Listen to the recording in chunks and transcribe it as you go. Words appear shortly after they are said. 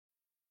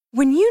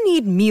When you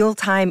need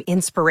mealtime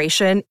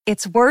inspiration,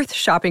 it's worth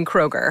shopping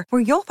Kroger,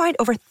 where you'll find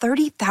over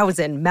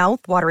 30,000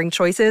 mouth-watering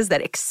choices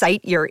that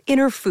excite your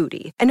inner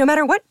foodie. And no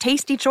matter what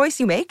tasty choice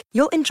you make,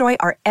 you'll enjoy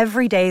our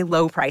everyday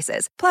low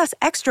prices, plus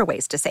extra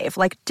ways to save,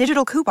 like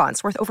digital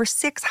coupons worth over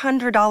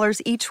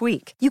 $600 each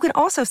week. You can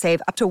also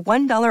save up to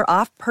 $1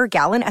 off per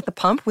gallon at the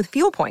pump with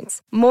fuel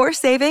points. More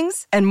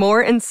savings and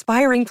more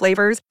inspiring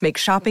flavors make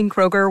shopping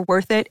Kroger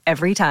worth it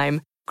every time.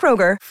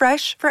 Kroger,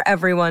 fresh for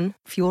everyone.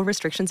 Fuel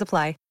restrictions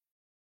apply.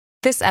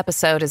 This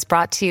episode is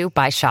brought to you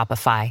by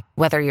Shopify.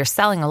 Whether you're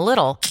selling a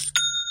little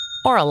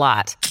or a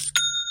lot,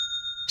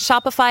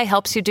 Shopify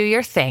helps you do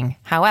your thing,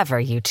 however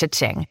you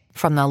cha-ching.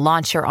 From the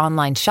launch your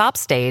online shop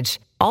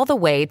stage, all the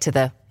way to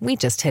the we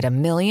just hit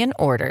 1 million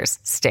orders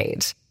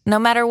stage. No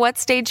matter what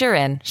stage you're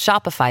in,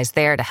 Shopify's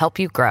there to help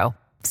you grow.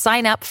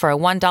 Sign up for a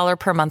 $1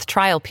 per month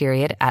trial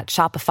period at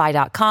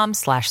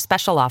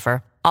shopify.com/special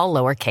offer, all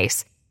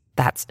lowercase.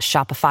 That's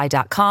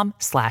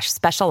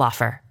shopify.com/special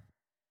offer.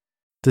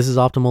 This is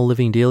Optimal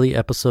Living Daily,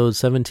 episode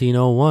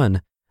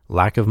 1701,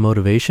 Lack of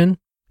Motivation.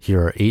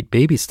 Here are 8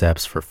 baby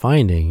steps for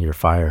finding your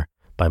fire,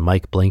 by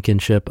Mike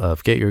Blankenship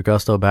of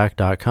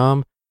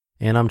GetYourGustoBack.com.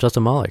 And I'm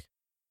Justin Malik.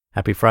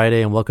 Happy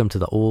Friday and welcome to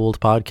the OLD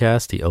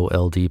podcast, the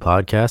OLD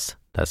podcast.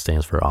 That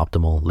stands for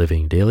Optimal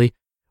Living Daily,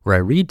 where I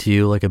read to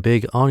you like a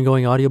big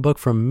ongoing audiobook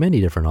from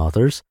many different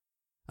authors.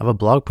 I have a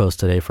blog post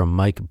today from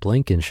Mike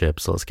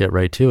Blankenship, so let's get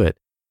right to it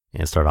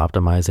and start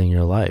optimizing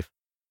your life.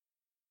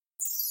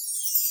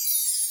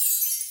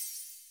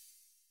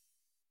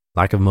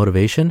 Lack of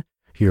motivation?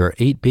 Here are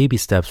 8 baby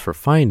steps for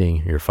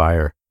finding your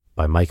fire,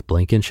 by Mike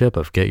Blankenship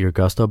of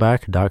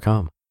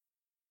GetYourGustoBack.com.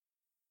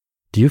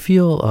 Do you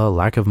feel a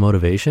lack of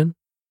motivation?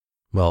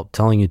 Well,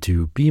 telling you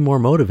to be more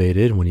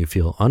motivated when you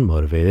feel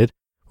unmotivated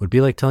would be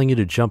like telling you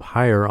to jump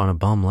higher on a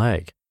bum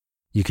leg.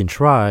 You can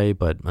try,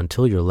 but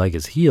until your leg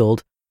is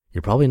healed,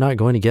 you're probably not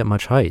going to get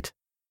much height.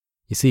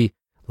 You see,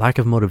 lack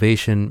of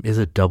motivation is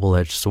a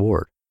double-edged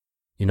sword.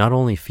 You not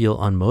only feel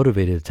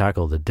unmotivated to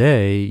tackle the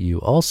day, you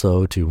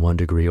also, to one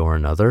degree or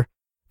another,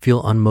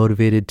 feel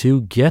unmotivated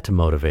to get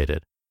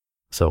motivated.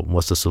 So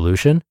what's the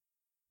solution?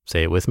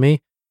 Say it with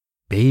me.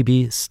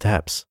 Baby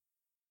steps.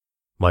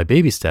 Why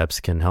baby steps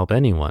can help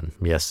anyone,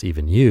 yes,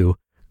 even you,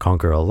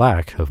 conquer a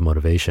lack of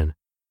motivation.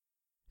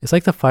 It's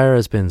like the fire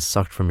has been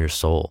sucked from your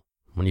soul.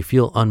 When you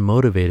feel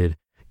unmotivated,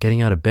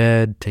 getting out of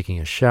bed, taking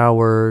a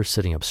shower,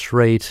 sitting up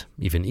straight,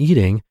 even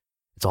eating,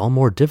 it's all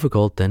more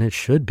difficult than it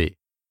should be.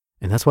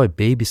 And that's why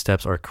baby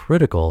steps are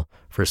critical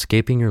for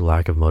escaping your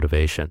lack of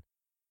motivation.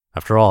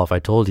 After all, if I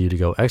told you to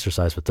go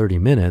exercise for 30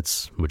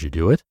 minutes, would you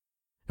do it?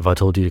 If I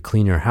told you to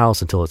clean your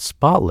house until it's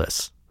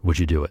spotless, would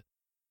you do it?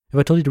 If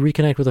I told you to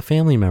reconnect with a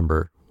family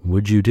member,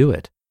 would you do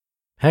it?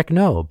 Heck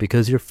no,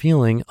 because you're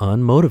feeling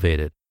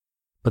unmotivated.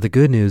 But the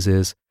good news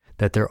is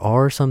that there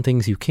are some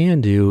things you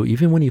can do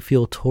even when you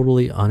feel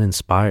totally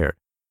uninspired.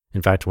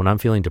 In fact, when I'm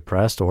feeling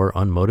depressed or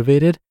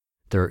unmotivated,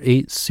 there are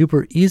 8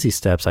 super easy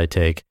steps I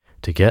take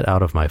to get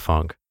out of my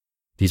funk.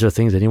 These are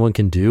things anyone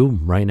can do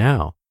right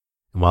now.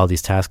 And while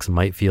these tasks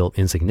might feel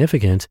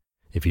insignificant,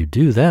 if you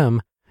do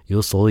them,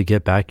 you'll slowly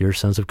get back your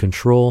sense of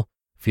control,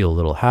 feel a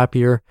little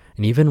happier,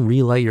 and even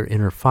relight your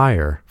inner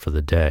fire for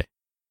the day.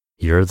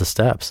 Here are the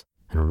steps.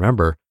 And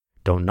remember,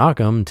 don't knock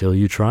them until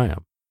you try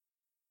them.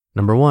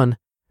 Number 1,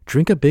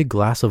 drink a big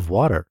glass of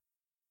water.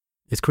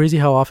 It's crazy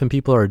how often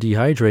people are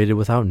dehydrated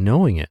without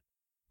knowing it.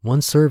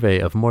 One survey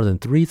of more than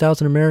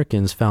 3,000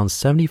 Americans found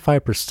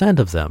 75%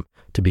 of them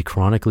to be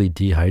chronically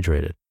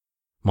dehydrated.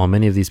 While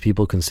many of these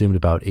people consumed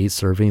about 8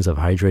 servings of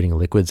hydrating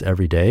liquids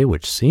every day,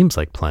 which seems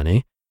like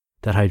plenty,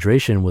 that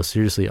hydration was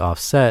seriously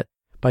offset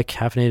by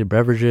caffeinated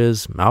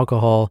beverages,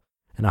 alcohol,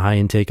 and a high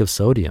intake of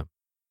sodium.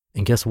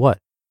 And guess what?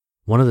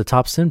 One of the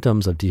top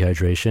symptoms of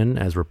dehydration,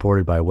 as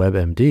reported by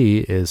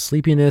WebMD, is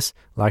sleepiness,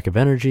 lack of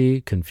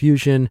energy,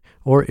 confusion,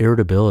 or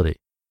irritability.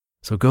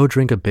 So go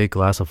drink a big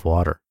glass of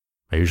water.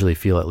 I usually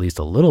feel at least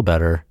a little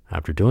better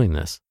after doing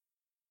this.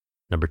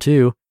 Number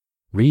 2,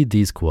 read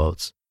these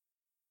quotes.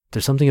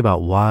 There's something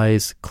about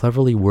wise,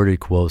 cleverly worded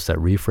quotes that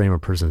reframe a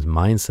person's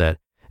mindset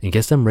and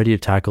gets them ready to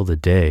tackle the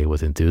day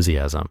with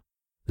enthusiasm.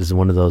 This is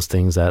one of those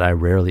things that I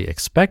rarely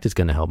expect is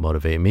going to help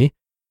motivate me,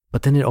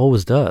 but then it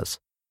always does.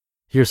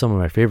 Here are some of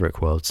my favorite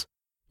quotes.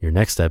 Your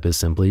next step is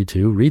simply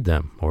to read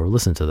them or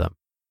listen to them.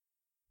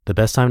 The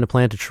best time to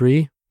plant a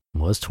tree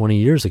was 20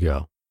 years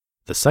ago.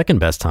 The second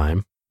best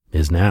time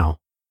is now.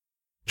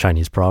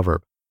 Chinese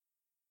proverb.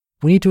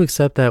 We need to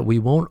accept that we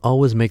won't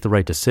always make the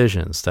right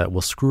decisions, that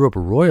we'll screw up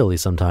royally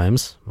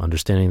sometimes,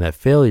 understanding that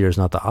failure is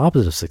not the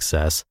opposite of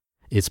success,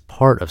 it's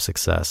part of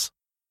success.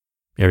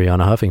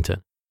 Arianna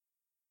Huffington.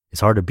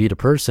 It's hard to beat a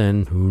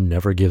person who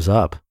never gives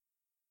up.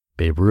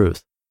 Babe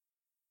Ruth.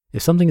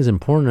 If something is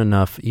important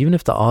enough, even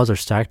if the odds are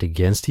stacked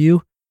against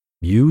you,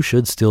 you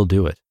should still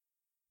do it.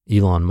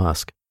 Elon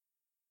Musk.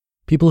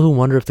 People who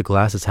wonder if the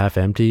glass is half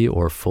empty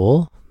or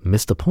full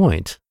miss the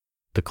point.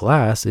 The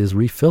glass is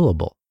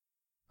refillable.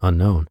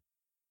 Unknown.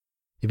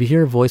 If you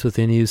hear a voice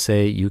within you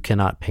say you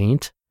cannot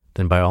paint,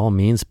 then by all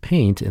means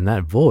paint and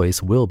that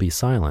voice will be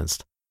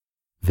silenced.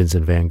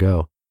 Vincent van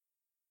Gogh.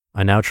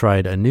 I now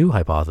tried a new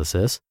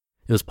hypothesis.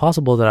 It was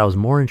possible that I was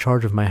more in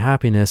charge of my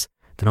happiness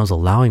than I was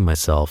allowing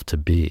myself to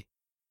be.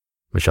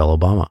 Michelle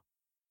Obama.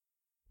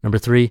 Number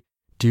 3,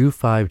 do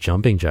 5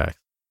 jumping jacks.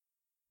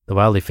 The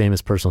wildly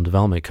famous personal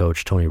development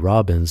coach Tony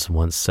Robbins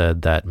once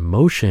said that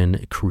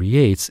motion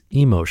creates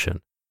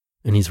emotion.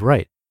 And he's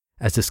right.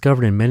 As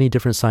discovered in many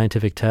different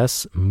scientific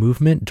tests,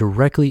 movement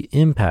directly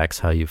impacts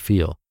how you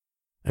feel.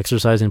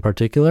 Exercise in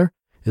particular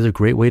is a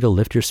great way to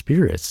lift your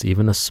spirits,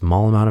 even a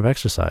small amount of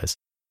exercise.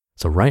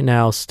 So right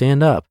now,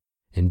 stand up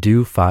and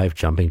do 5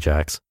 jumping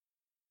jacks.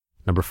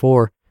 Number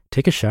 4,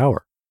 take a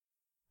shower.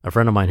 A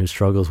friend of mine who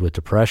struggles with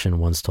depression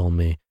once told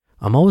me,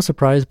 "I'm always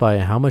surprised by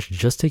how much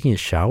just taking a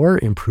shower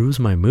improves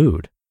my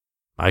mood."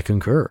 I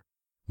concur.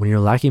 When you're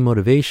lacking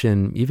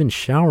motivation, even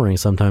showering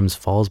sometimes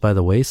falls by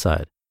the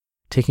wayside.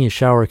 Taking a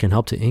shower can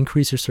help to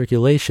increase your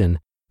circulation,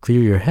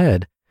 clear your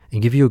head,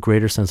 and give you a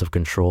greater sense of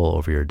control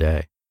over your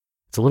day.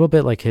 It's a little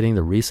bit like hitting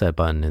the reset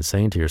button and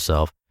saying to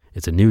yourself,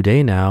 it's a new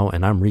day now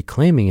and I'm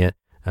reclaiming it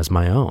as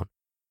my own.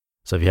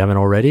 So if you haven't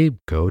already,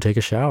 go take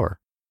a shower.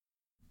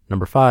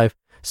 Number 5,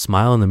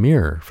 smile in the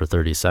mirror for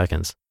 30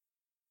 seconds.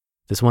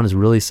 This one is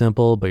really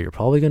simple, but you're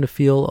probably going to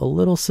feel a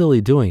little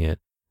silly doing it,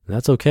 and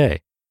that's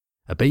okay.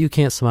 I bet you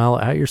can't smile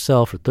at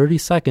yourself for 30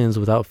 seconds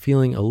without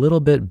feeling a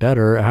little bit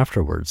better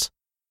afterwards.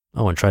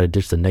 Oh, and try to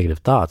ditch the negative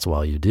thoughts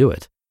while you do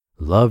it.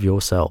 Love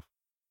yourself.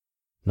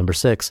 Number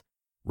 6,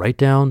 write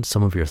down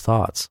some of your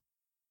thoughts.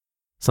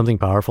 Something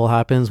powerful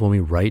happens when we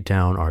write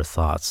down our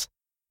thoughts.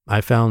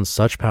 I found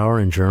such power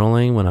in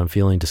journaling when I'm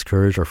feeling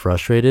discouraged or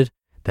frustrated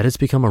that it's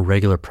become a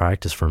regular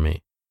practice for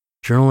me.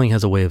 Journaling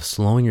has a way of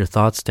slowing your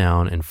thoughts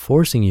down and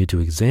forcing you to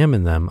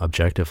examine them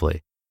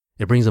objectively.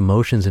 It brings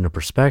emotions into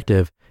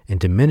perspective and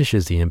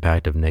diminishes the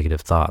impact of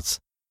negative thoughts.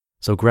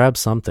 So grab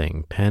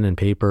something, pen and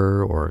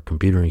paper or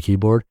computer and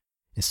keyboard,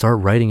 and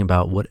start writing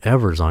about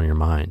whatever's on your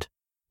mind.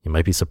 You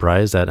might be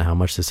surprised at how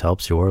much this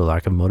helps your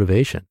lack of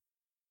motivation.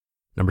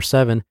 Number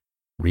 7,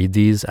 read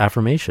these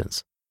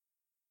affirmations.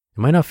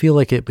 It might not feel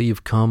like it, but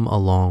you've come a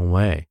long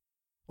way.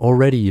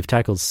 Already, you've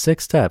tackled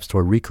 6 steps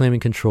toward reclaiming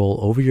control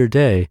over your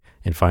day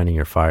and finding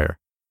your fire.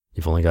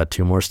 You've only got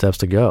 2 more steps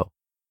to go.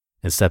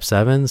 And step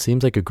 7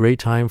 seems like a great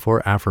time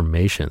for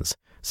affirmations,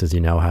 since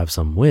you now have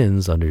some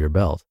wins under your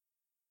belt.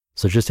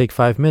 So just take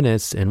 5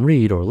 minutes and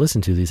read or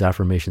listen to these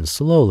affirmations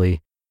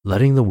slowly,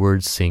 letting the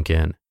words sink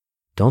in.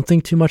 Don't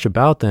think too much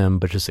about them,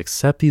 but just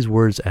accept these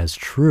words as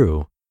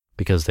true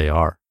because they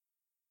are.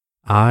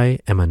 I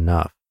am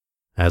enough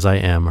as I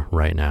am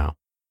right now.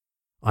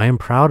 I am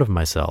proud of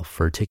myself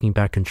for taking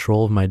back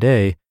control of my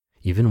day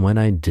even when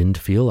I didn't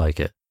feel like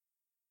it.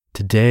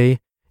 Today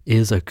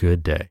is a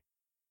good day.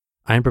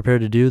 I am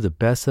prepared to do the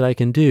best that I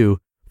can do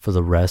for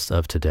the rest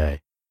of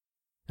today.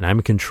 And I'm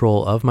in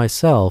control of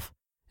myself,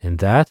 and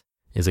that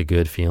is a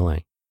good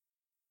feeling.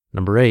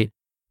 Number 8,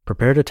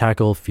 prepare to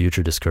tackle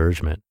future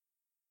discouragement.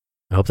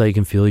 I hope that you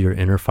can feel your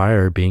inner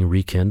fire being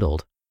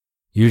rekindled.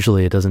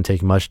 Usually it doesn't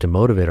take much to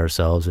motivate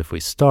ourselves if we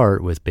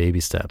start with baby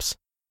steps,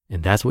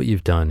 and that's what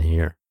you've done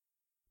here.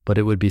 But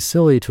it would be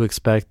silly to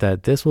expect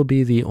that this will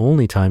be the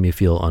only time you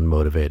feel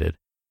unmotivated.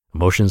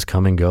 Emotions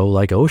come and go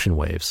like ocean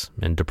waves,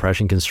 and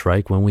depression can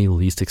strike when we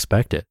least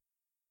expect it.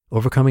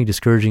 Overcoming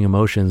discouraging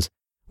emotions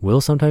will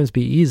sometimes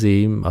be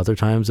easy, other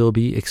times it'll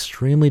be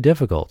extremely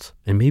difficult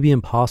and maybe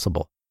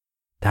impossible.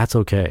 That's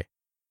okay.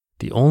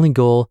 The only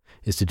goal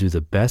is to do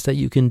the best that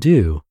you can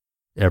do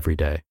every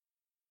day.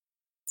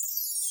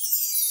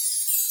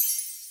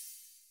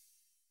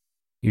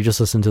 You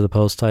just listened to the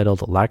post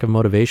titled Lack of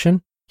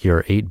Motivation? Here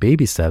are 8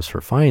 baby steps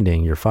for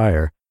finding your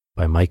fire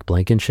by Mike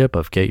Blankenship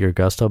of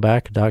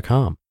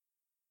GetYourGustoBack.com.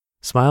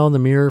 Smile in the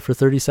mirror for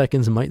 30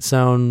 seconds might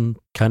sound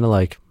kind of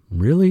like,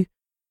 really?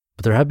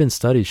 But there have been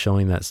studies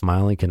showing that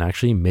smiling can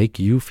actually make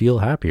you feel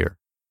happier,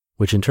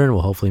 which in turn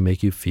will hopefully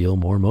make you feel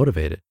more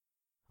motivated.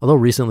 Although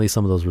recently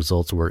some of those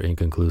results were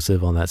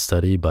inconclusive on that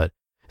study, but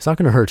it's not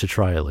going to hurt to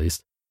try at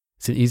least.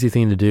 It's an easy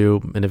thing to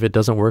do, and if it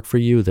doesn't work for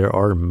you, there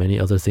are many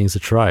other things to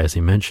try, as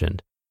he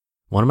mentioned.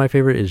 One of my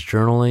favorite is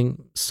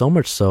journaling, so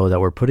much so that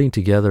we're putting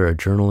together a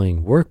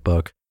journaling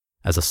workbook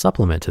as a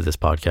supplement to this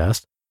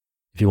podcast.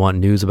 If you want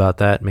news about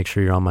that, make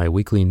sure you're on my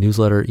weekly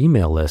newsletter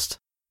email list,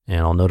 and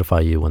I'll notify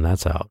you when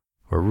that's out.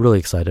 We're really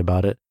excited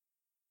about it.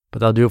 But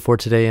that'll do it for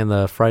today in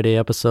the Friday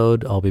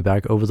episode. I'll be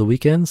back over the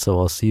weekend, so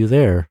I'll see you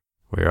there,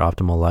 where your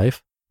optimal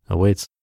life awaits.